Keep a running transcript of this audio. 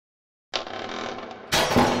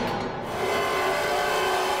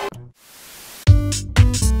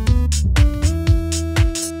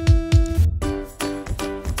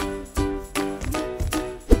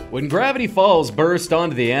When Gravity Falls burst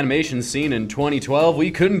onto the animation scene in 2012,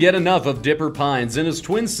 we couldn't get enough of Dipper Pines and his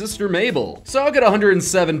twin sister Mabel. So how could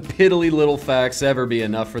 107 piddly little facts ever be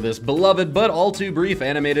enough for this beloved but all too brief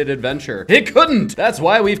animated adventure? It couldn't! That's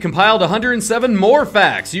why we've compiled 107 more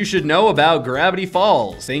facts you should know about Gravity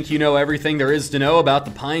Falls. Think you know everything there is to know about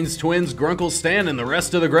the Pines twins, Grunkle Stan, and the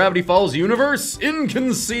rest of the Gravity Falls universe?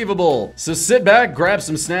 Inconceivable! So sit back, grab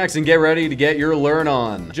some snacks, and get ready to get your learn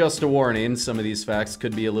on. Just a warning, some of these facts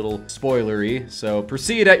could be a little spoilery, so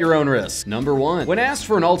proceed at your own risk. Number 1. When asked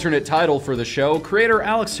for an alternate title for the show, creator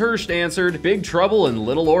Alex Hirsch answered, Big Trouble in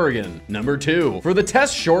Little Oregon. Number 2. For the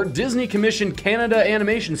test short, Disney commissioned Canada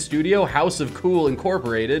animation studio House of Cool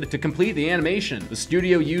Incorporated to complete the animation. The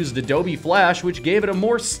studio used Adobe Flash, which gave it a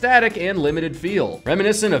more static and limited feel,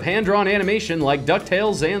 reminiscent of hand-drawn animation like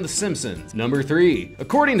DuckTales and The Simpsons. Number 3.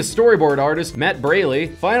 According to storyboard artist Matt Braley,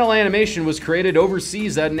 final animation was created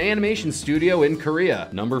overseas at an animation studio in Korea.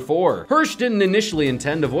 Number 4. Hirsch didn't initially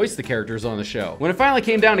intend to voice the characters on the show. When it finally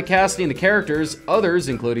came down to casting the characters, others,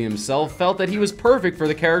 including himself, felt that he was perfect for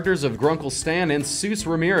the characters of Grunkle Stan and Seuss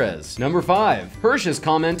Ramirez. Number 5. Hirsch has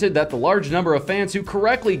commented that the large number of fans who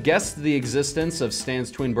correctly guessed the existence of Stan's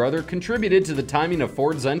twin brother contributed to the timing of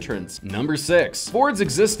Ford's entrance. Number 6. Ford's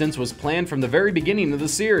existence was planned from the very beginning of the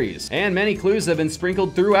series, and many clues have been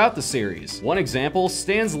sprinkled throughout the series. One example,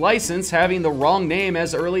 Stan's license having the wrong name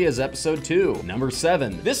as early as episode 2. Number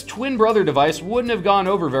 7. This twin brother device wouldn't have gone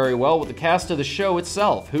over very well with the cast of the show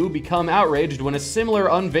itself, who become outraged when a similar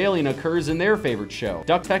unveiling occurs in their favorite show,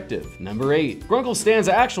 Ducktective. Number 8. Grunkle Stan's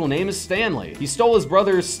actual name is Stanley. He stole his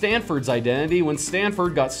brother Stanford's identity when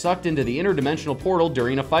Stanford got sucked into the interdimensional portal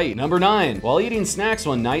during a fight. Number 9. While eating snacks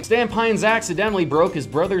one night, Stan Pines accidentally broke his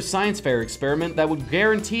brother's science fair experiment that would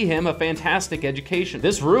guarantee him a fantastic education.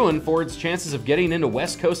 This ruined Ford's chances of getting into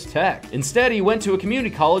West Coast Tech. Instead, he went to a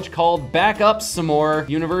community college called Back Up Some More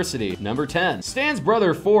University. Number 10. Stan's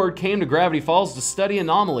brother Ford came to Gravity Falls to study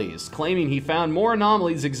anomalies, claiming he found more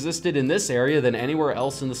anomalies existed in this area than anywhere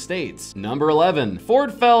else in the States. Number 11.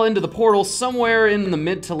 Ford fell into the portal somewhere in the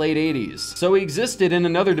mid to late 80s, so he existed in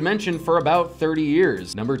another dimension for about 30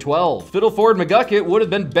 years. Number 12. Fiddle Ford McGucket would have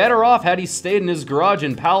been better off had he stayed in his garage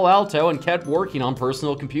in Palo Alto and kept working on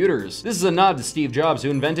personal computers. This is a nod to Steve Jobs, who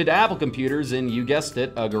invented Apple computers in, you guessed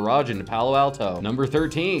it, a garage in Palo Alto. Number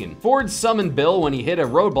 13. Ford summoned Bill when he hit a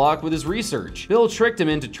roadblock with his research. Bill tricked him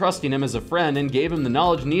into trusting him as a friend and gave him the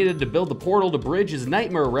knowledge needed to build the portal to bridge his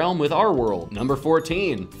nightmare realm with our world. Number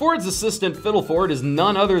 14. Ford's assistant Fiddle Ford is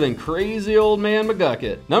none other than crazy old man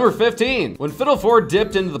McGucket. Number 15. When Fiddle Ford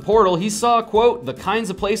dipped into the portal, he saw, quote, the kinds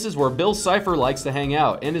of places where Bill Cipher likes to hang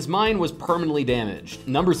out, and his mind was permanently damaged.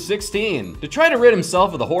 Number 16. To try to rid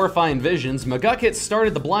himself of the horrifying visions, McGucket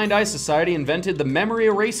started the Blind Eye Society and invented the memory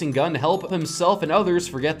erasing gun to help himself and others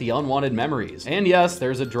forget the unwanted memories. And yes,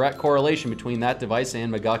 there's a direct correlation between that device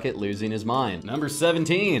and McGucket losing his mind. Number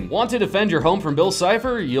 17. Want to defend your home from Bill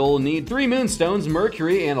Cipher? You'll need 3 moonstones,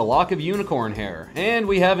 mercury, and a lock of unicorn hair. And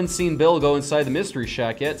we haven't seen Bill go inside the mystery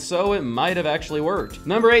shack yet, so it might have actually worked.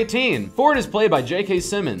 Number 18. Ford is played by J.K.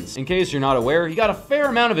 Simmons. In case you're not aware, he got a fair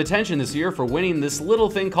amount of attention this year for winning this little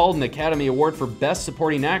thing called an Academy Award for Best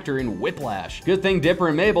Supporting Actor in Whiplash. Good thing Dipper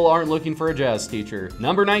and Mabel aren't looking for a jazz teacher.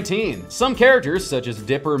 Number 19. Some characters, such as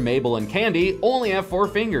Dipper, Mabel, and Candy, only have 4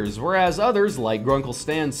 fingers, whereas others, like Grunkle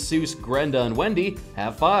Stan, Seuss, Grenda, and Wendy,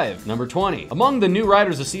 have 5. Number 20. Among the new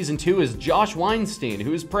writers of Season 2 is Josh Weinstein,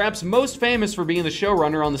 who is perhaps most famous for being the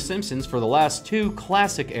showrunner on The Simpsons for the last 2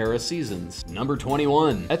 classic-era seasons. Number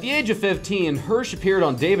 21. At the age of 15, Hirsch appeared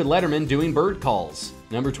on David Letterman doing bird calls.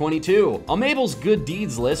 Number 22. On Mabel's good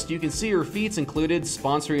deeds list, you can see her feats included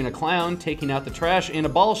sponsoring a clown, taking out the trash, and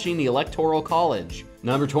abolishing the Electoral College.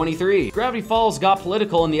 Number 23. Gravity Falls got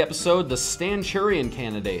political in the episode The Stanchurian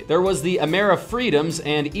Candidate. There was the Amera Freedoms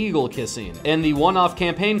and eagle kissing. And the one-off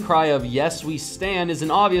campaign cry of Yes We Stan is an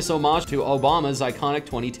obvious homage to Obama's iconic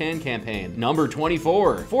 2010 campaign. Number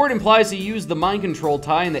 24. Ford implies he used the mind control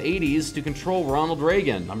tie in the 80s to control Ronald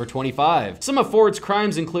Reagan. Number 25. Some of Ford's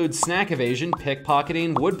crimes include snack evasion,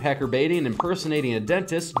 pickpocketing, woodpecker baiting, impersonating a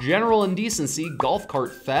dentist, general indecency, golf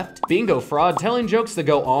cart theft, bingo fraud, telling jokes that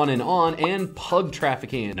go on, and pug trafficking.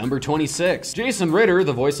 Number 26. Jason Ritter,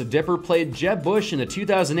 the voice of Dipper, played Jeb Bush in a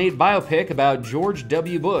 2008 biopic about George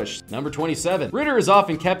W. Bush. Number 27. Ritter is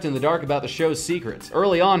often kept in the dark about the show's secrets.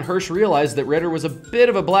 Early on, Hirsch realized that Ritter was a bit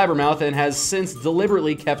of a blabbermouth and has since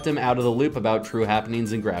deliberately kept him out of the loop about true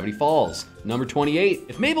happenings in Gravity Falls. Number 28.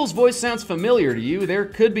 If Mabel's voice sounds familiar to you, there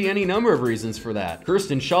could be any number of reasons for that.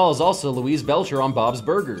 Kirsten Shaw is also Louise Belcher on Bob's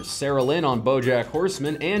Burgers, Sarah Lynn on BoJack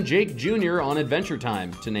Horseman, and Jake Jr. on Adventure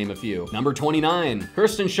Time, to name a few. Number 29.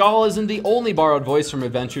 Kirsten Shaw isn't the only borrowed voice from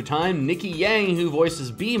Adventure Time. Nikki Yang, who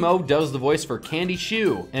voices BMO, does the voice for Candy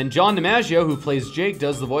Shu, and John DiMaggio, who plays Jake,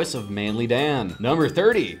 does the voice of Manly Dan. Number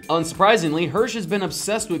 30. Unsurprisingly, Hirsch has been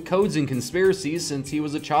obsessed with codes and conspiracies since he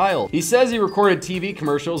was a child. He says he recorded TV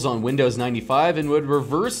commercials on Windows 95 and would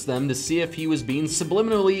reverse them to see if he was being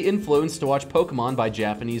subliminally influenced to watch Pokemon by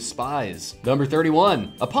Japanese spies. Number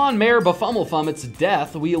 31. Upon Mayor Bafummelfummet's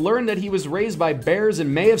death, we learned that he was raised by bears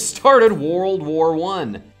and may have started World War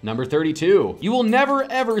I. Number 32. You will never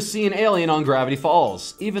ever see an alien on Gravity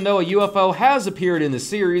Falls. Even though a UFO has appeared in the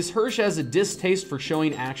series, Hirsch has a distaste for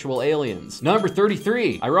showing actual aliens. Number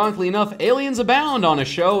 33. Ironically enough, aliens abound on a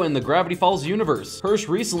show in the Gravity Falls universe. Hirsch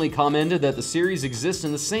recently commented that the series exists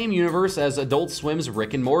in the same universe as Adult Swim's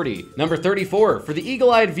Rick and Morty. Number 34. For the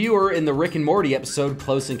eagle-eyed viewer in the Rick and Morty episode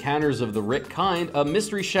Close Encounters of the Rick Kind, a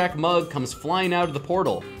Mystery Shack mug comes flying out of the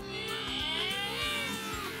portal.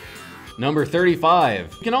 Number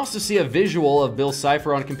 35. You can also see a visual of Bill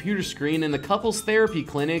Cipher on a computer screen in the couples therapy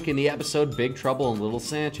clinic in the episode Big Trouble in Little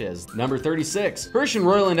Sanchez. Number 36. Hirsch and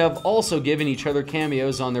Roiland have also given each other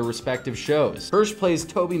cameos on their respective shows. Hirsch plays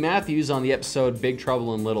Toby Matthews on the episode Big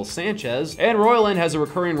Trouble in Little Sanchez, and Roiland has a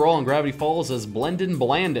recurring role in Gravity Falls as Blendon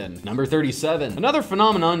Blandon. Number 37. Another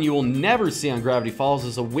phenomenon you will never see on Gravity Falls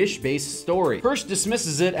is a wish-based story. Hirsch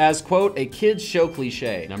dismisses it as, quote, a kid's show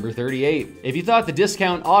cliche. Number 38. If you thought the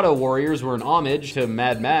Discount Auto Warriors were an homage to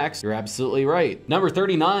Mad Max, you're absolutely right. Number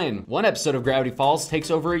 39. One episode of Gravity Falls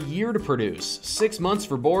takes over a year to produce. 6 months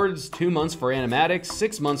for boards, 2 months for animatics,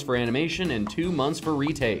 6 months for animation, and 2 months for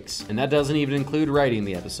retakes. And that doesn't even include writing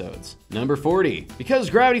the episodes. Number 40. Because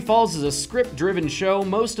Gravity Falls is a script-driven show,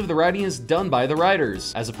 most of the writing is done by the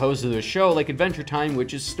writers, as opposed to a show like Adventure Time,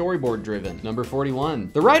 which is storyboard-driven. Number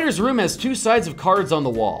 41. The writer's room has 2 sides of cards on the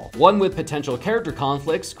wall. One with potential character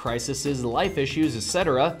conflicts, crises, life issues,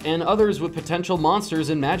 etc., and others with potential monsters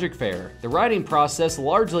and magic fare. The writing process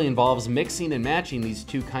largely involves mixing and matching these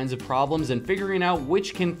 2 kinds of problems and figuring out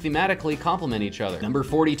which can thematically complement each other. Number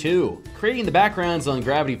 42. Creating the backgrounds on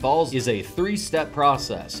Gravity Falls is a 3-step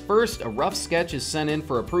process. First, a rough sketch is sent in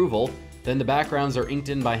for approval. Then the backgrounds are inked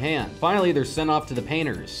in by hand. Finally, they're sent off to the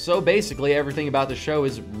painters. So basically, everything about the show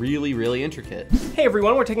is really intricate. Hey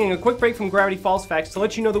everyone, we're taking a quick break from Gravity Falls Facts to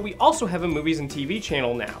let you know that we also have a movies and TV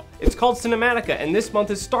channel now. It's called Cinematica, and this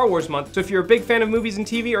month is Star Wars month, so if you're a big fan of movies and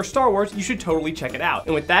TV or Star Wars, you should totally check it out.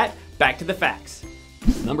 And with that, back to the facts.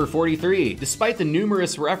 Number 43. Despite the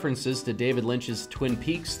numerous references to David Lynch's Twin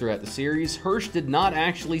Peaks throughout the series, Hirsch did not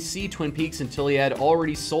actually see Twin Peaks until he had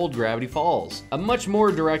already sold Gravity Falls. A much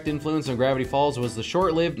more direct influence on Gravity Falls was the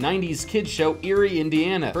short-lived 90s kids show Erie,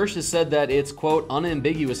 Indiana. Hirsch has said that it's, quote,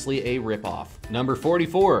 unambiguously a ripoff. Number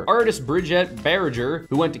 44. Artist Bridget Barriger,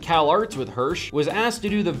 who went to Cal Arts with Hirsch, was asked to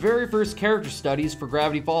do the very first character studies for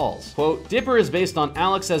Gravity Falls. Quote, Dipper is based on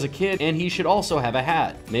Alex as a kid, and he should also have a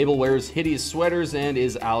hat. Mabel wears hideous sweaters and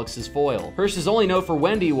is Alex's foil. Hirsch's only note for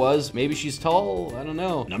Wendy was, maybe she's tall, I don't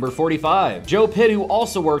know. Number 45. Joe Pitt, who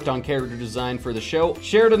also worked on character design for the show,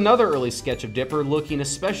 shared another early sketch of Dipper looking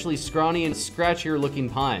especially scrawny and scratchier looking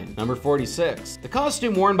pine. Number 46. The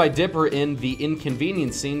costume worn by Dipper in the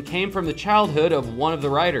inconvenience scene came from the childhood of one of the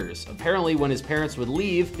writers. Apparently, when his parents would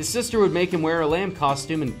leave, his sister would make him wear a lamb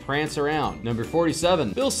costume and prance around. Number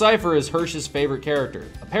 47. Bill Cipher is Hirsch's favorite character.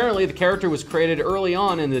 Apparently, the character was created early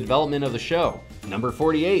on in the development of the show. Number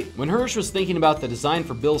 48. When Hirsch was thinking about the design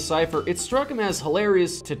for Bill Cipher, it struck him as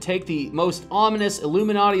hilarious to take the most ominous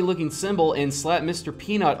Illuminati-looking symbol and slap Mr.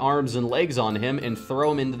 Peanut arms and legs on him and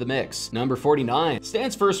throw him into the mix. Number 49.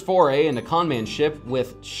 Stan's first foray into conmanship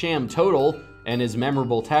with Sham Total and his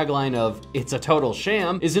memorable tagline of, "It's a total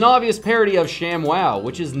sham," is an obvious parody of ShamWow,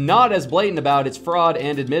 which is not as blatant about its fraud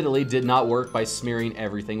and admittedly did not work by smearing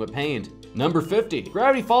everything with paint. Number 50.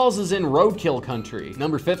 Gravity Falls is in roadkill country.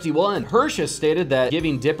 Number 51. Hirsch has stated that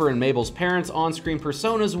giving Dipper and Mabel's parents on-screen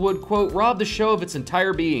personas would, quote, rob the show of its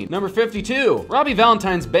entire being. Number 52. Robbie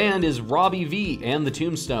Valentine's band is Robbie V and the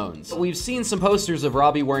Tombstones. We've seen some posters of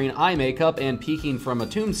Robbie wearing eye makeup and peeking from a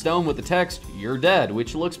tombstone with the text, "You're dead,"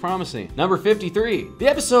 which looks promising. Number 53. The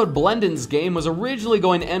episode Blendon's Game was originally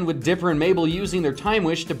going to end with Dipper and Mabel using their time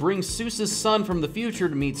wish to bring Seuss's son from the future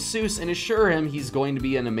to meet Seuss and assure him he's going to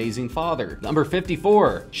be an amazing father. Number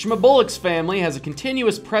 54. Schmabullock's family has a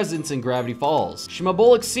continuous presence in Gravity Falls.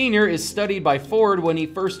 Schmabullock Sr. is studied by Ford when he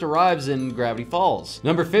first arrives in Gravity Falls.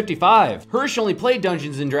 Number 55. Hirsch only played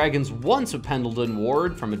Dungeons & Dragons once with Pendleton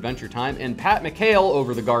Ward from Adventure Time and Pat McHale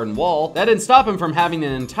over the Garden Wall. That didn't stop him from having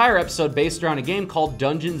an entire episode based around a game called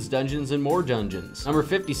Dungeons, Dungeons, and More Dungeons. Number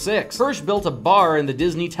 56. Hirsch built a bar in the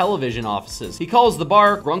Disney television offices. He calls the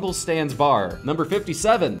bar Grunkle Stan's Bar. Number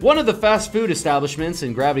 57. One of the fast food establishments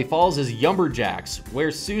in Gravity Falls is Yumberjacks, where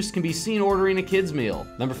Seuss can be seen ordering a kid's meal.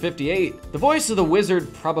 Number 58. The voice of the wizard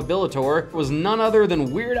Probabilitor was none other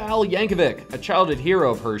than Weird Al Yankovic, a childhood hero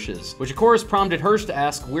of Hirsch's, which of course prompted Hirsch to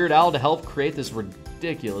ask Weird Al to help create this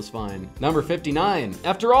ridiculous find. Number 59.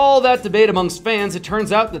 After all that debate amongst fans, it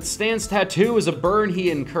turns out that Stan's tattoo is a burn he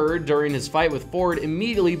incurred during his fight with Ford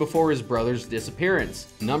immediately before his brother's disappearance.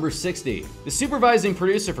 Number 60. The supervising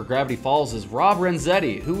producer for Gravity Falls is Rob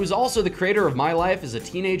Renzetti, who was also the creator of My Life as a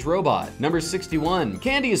Teenage Robot. Number 61.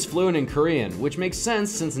 Candy is fluent in Korean, which makes sense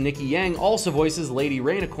since Nikki Yang also voices Lady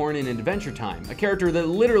Rainicorn in Adventure Time, a character that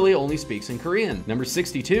literally only speaks in Korean. Number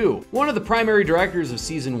 62. One of the primary directors of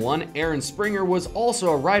Season 1, Aaron Springer, was also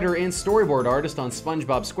a writer and storyboard artist on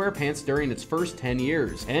SpongeBob SquarePants during its first 10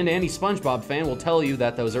 years, and any SpongeBob fan will tell you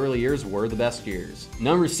that those early years were the best years.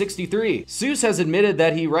 Number 63. Seuss has admitted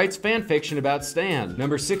that he writes fanfiction about Stan.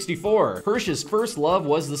 Number 64. Hirsch's first love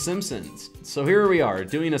was The Simpsons. So here we are,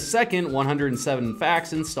 doing a second 107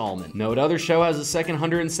 Facts installment. No other show has a second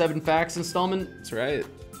 107 Facts installment? That's right.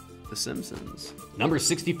 The Simpsons. Number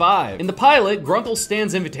 65. In the pilot, Grunkle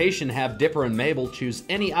Stan's invitation to have Dipper and Mabel choose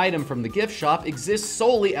any item from the gift shop exists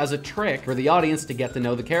solely as a trick for the audience to get to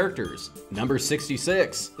know the characters. Number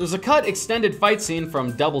 66. There's a cut extended fight scene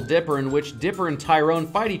from Double Dipper in which Dipper and Tyrone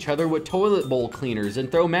fight each other with toilet bowl cleaners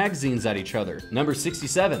and throw magazines at each other. Number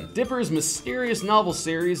 67. Dipper's mysterious novel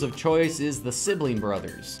series of choice is The Sibling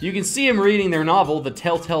Brothers. You can see him reading their novel, The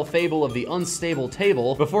Telltale Fable of the Unstable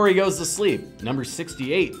Table, before he goes to sleep. Number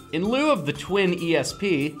 68. In lieu of the twin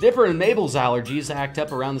ESP, Dipper and Mabel's allergies act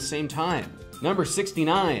up around the same time. Number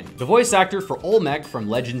 69. The voice actor for Olmec from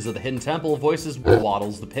Legends of the Hidden Temple voices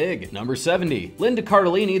Waddles the Pig. Number 70. Linda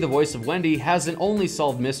Cardellini, the voice of Wendy, hasn't only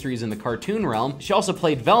solved mysteries in the cartoon realm, she also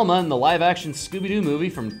played Velma in the live-action Scooby-Doo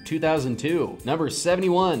movie from 2002. Number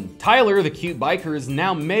 71. Tyler, the cute biker, is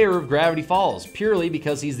now mayor of Gravity Falls, purely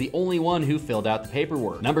because he's the only one who filled out the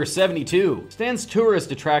paperwork. Number 72. Stan's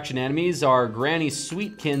tourist attraction enemies are Granny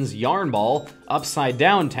Sweetkin's Yarn Ball, Upside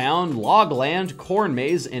Down Town, Logland, Corn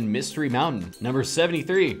Maze, and Mystery Mountain. Number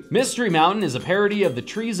 73. Mystery Mountain is a parody of the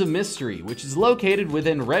Trees of Mystery, which is located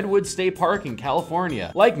within Redwood State Park in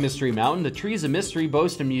California. Like Mystery Mountain, the Trees of Mystery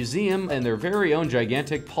boast a museum and their very own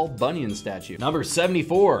gigantic Paul Bunyan statue. Number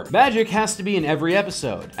 74. Magic has to be in every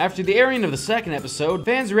episode. After the airing of the second episode,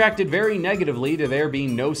 fans reacted very negatively to there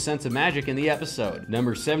being no sense of magic in the episode.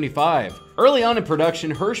 Number 75. Early on in production,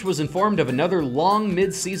 Hirsch was informed of another long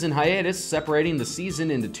mid-season hiatus separating the season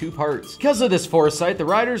into two parts. Because of this foresight, the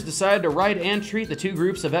writers decided to write and treat the two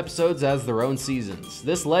groups of episodes as their own seasons.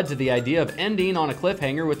 This led to the idea of ending on a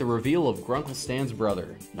cliffhanger with the reveal of Grunkle Stan's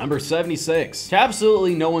brother. Number 76. To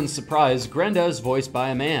absolutely no one's surprise, Grenda is voiced by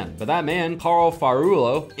a man, but that man, Carl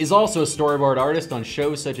Farulo, is also a storyboard artist on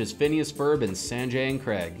shows such as Phineas Ferb and Sanjay and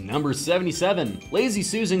Craig. Number 77. Lazy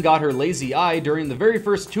Susan got her lazy eye during the very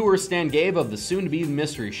first tour Stan gave of the soon-to-be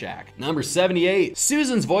Mystery Shack. Number 78.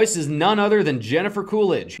 Susan's voice is none other than Jennifer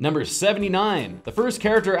Coolidge. Number 79. The first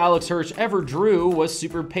character Alex Hirsch ever drew was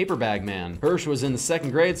Super Paper Bag Man. Hirsch was in the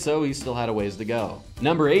second grade, so he still had a ways to go.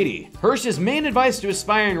 Number 80. Hirsch's main advice to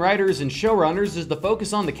aspiring writers and showrunners is to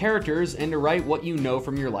focus on the characters and to write what you know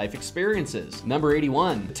from your life experiences. Number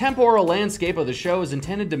 81. The temporal landscape of the show is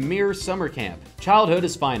intended to mirror summer camp. Childhood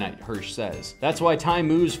is finite, Hirsch says. That's why time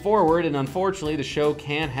moves forward, and unfortunately the show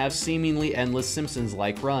can't have seemingly endless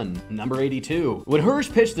Simpsons-like run. Number 82. When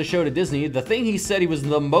Hirsch pitched the show to Disney, the thing he said he was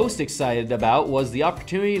the most excited about was the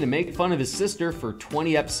opportunity to make fun of his sister for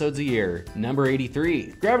 20 episodes a year. Number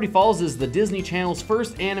 83. Gravity Falls is the Disney Channel's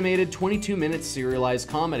first animated 22-minute serialized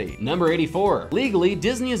comedy. Number 84. Legally,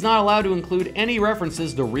 Disney is not allowed to include any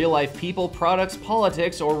references to real-life people, products,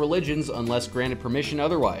 politics, or religions unless granted permission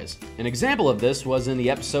otherwise. An example of this was in the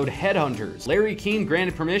episode Headhunters. Larry Keane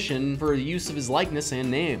granted permission for the use of his likeness and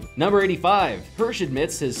name. Number Number 85. Hirsch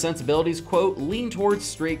admits his sensibilities, quote, lean towards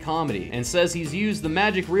straight comedy, and says he's used the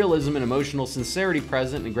magic realism and emotional sincerity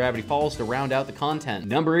present in Gravity Falls to round out the content.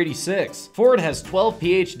 Number 86. Ford has 12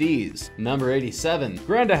 PhDs. Number 87.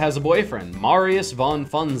 Granda has a boyfriend, Marius von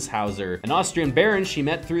Funshauser, an Austrian baron she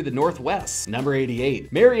met through the Northwest. Number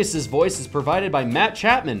 88. Marius's voice is provided by Matt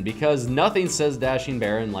Chapman because nothing says dashing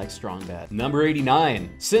baron like strong bad. Number 89.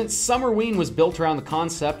 Since Summerween was built around the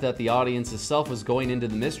concept that the audience itself was going into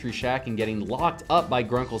the Mystery Shack and getting locked up by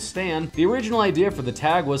Grunkle Stan, the original idea for the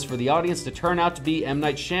tag was for the audience to turn out to be M.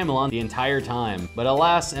 Night Shyamalan the entire time. But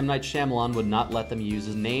alas, M. Night Shyamalan would not let them use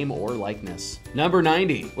his name or likeness. Number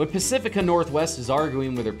 90. When Pacifica Northwest is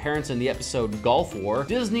arguing with her parents in the episode Gulf War,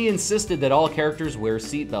 Disney insisted that all characters wear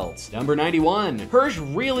seatbelts. Number 91. Hirsch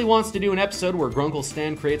really wants to do an episode where Grunkle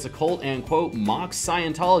Stan creates a cult and, quote, mocks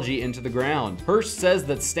Scientology into the ground. Hirsch says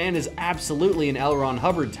that Stan is absolutely an L. Ron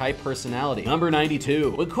Hubbard type personality. Number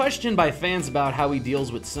 92. When questioned by fans about how he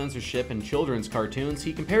deals with censorship in children's cartoons,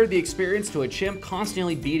 he compared the experience to a chimp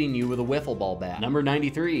constantly beating you with a wiffle ball bat. Number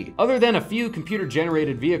 93. Other than a few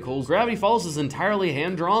computer-generated vehicles, Gravity Falls is entirely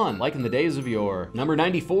hand-drawn, like in the days of yore. Number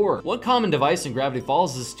 94. One common device in Gravity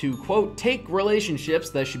Falls is to, quote, take relationships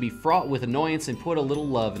that should be fraught with annoyance and put a little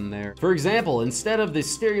love in there. For example, instead of the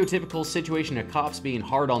stereotypical situation of cops being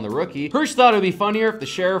hard on the rookie, Hirsch thought it would be funnier if the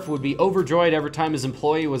sheriff would be overjoyed every time his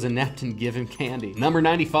employee was inept and give him candy. Number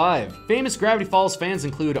 95. Famous Gravity Falls fans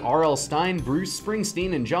include R.L. Stine, Bruce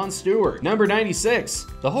Springsteen, and Jon Stewart. Number 96.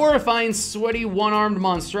 The horrifying, sweaty, one-armed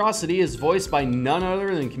monstrosity is voiced by none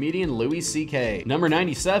other than comedian Louis C.K. Number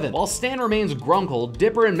 97. While Stan remains Grunkle,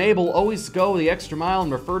 Dipper and Mabel always go the extra mile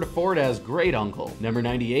and refer to Ford as Great Uncle. Number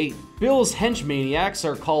 98. Bill's henchmaniacs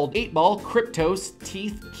are called 8-Ball, Kryptos,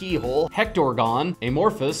 Teeth, Keyhole, Hectorgon,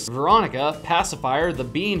 Amorphous, Veronica, Pacifier, the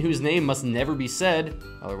being whose name must never be said,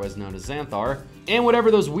 otherwise known as Xanthar, and whatever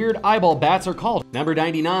those weird eyeball bats are called. Number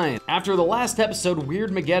 99. After the last episode,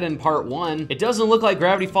 Weirdmageddon Part 1, it doesn't look like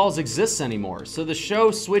Gravity Falls exists anymore, so the show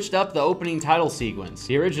switched up the opening title sequence.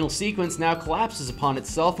 The original sequence now collapses upon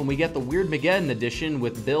itself and we get the Weirdmageddon edition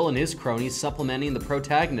with Bill and his cronies supplementing the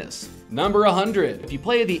protagonist. Number 100. If you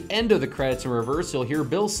play the end of the credits in reverse, you'll hear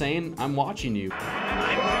Bill saying, I'm watching you.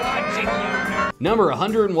 Number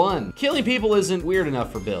 101. Killing people isn't weird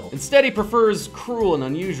enough for Bill. Instead, he prefers cruel and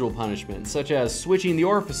unusual punishment, such as switching the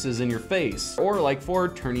orifices in your face, or like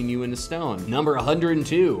Ford, turning you into stone. Number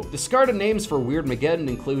 102. Discarded names for Weirdmageddon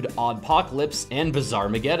include Oddpocalypse and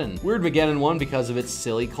Bizarremageddon. Weirdmageddon won because of its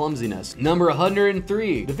silly clumsiness. Number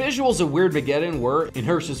 103. The visuals of Weirdmageddon were, in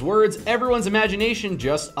Hirsch's words, everyone's imagination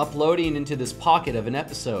just uploading into this pocket of an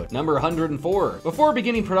episode. Number 104. Before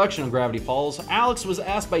beginning production on Gravity Falls, Alex was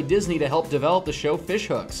asked by Disney to help develop the show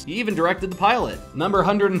Fishhooks. He even directed the pilot. Number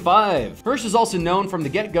 105. Hirsch is also known from the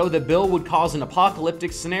get-go that Bill would cause an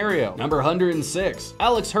apocalyptic scenario. Number 106.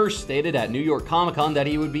 Alex Hirsch stated at New York Comic-Con that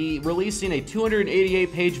he would be releasing a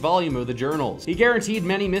 288-page volume of the journals. He guaranteed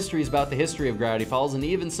many mysteries about the history of Gravity Falls and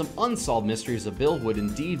even some unsolved mysteries of Bill would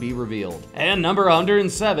indeed be revealed. And number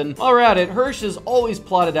 107. While we're at it, Hirsch has always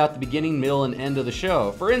plotted out the beginning, middle, and end of the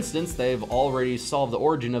show. For instance, they've already solved the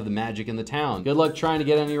origin of the magic in the town. Good luck trying to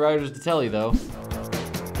get any writers to tell you though.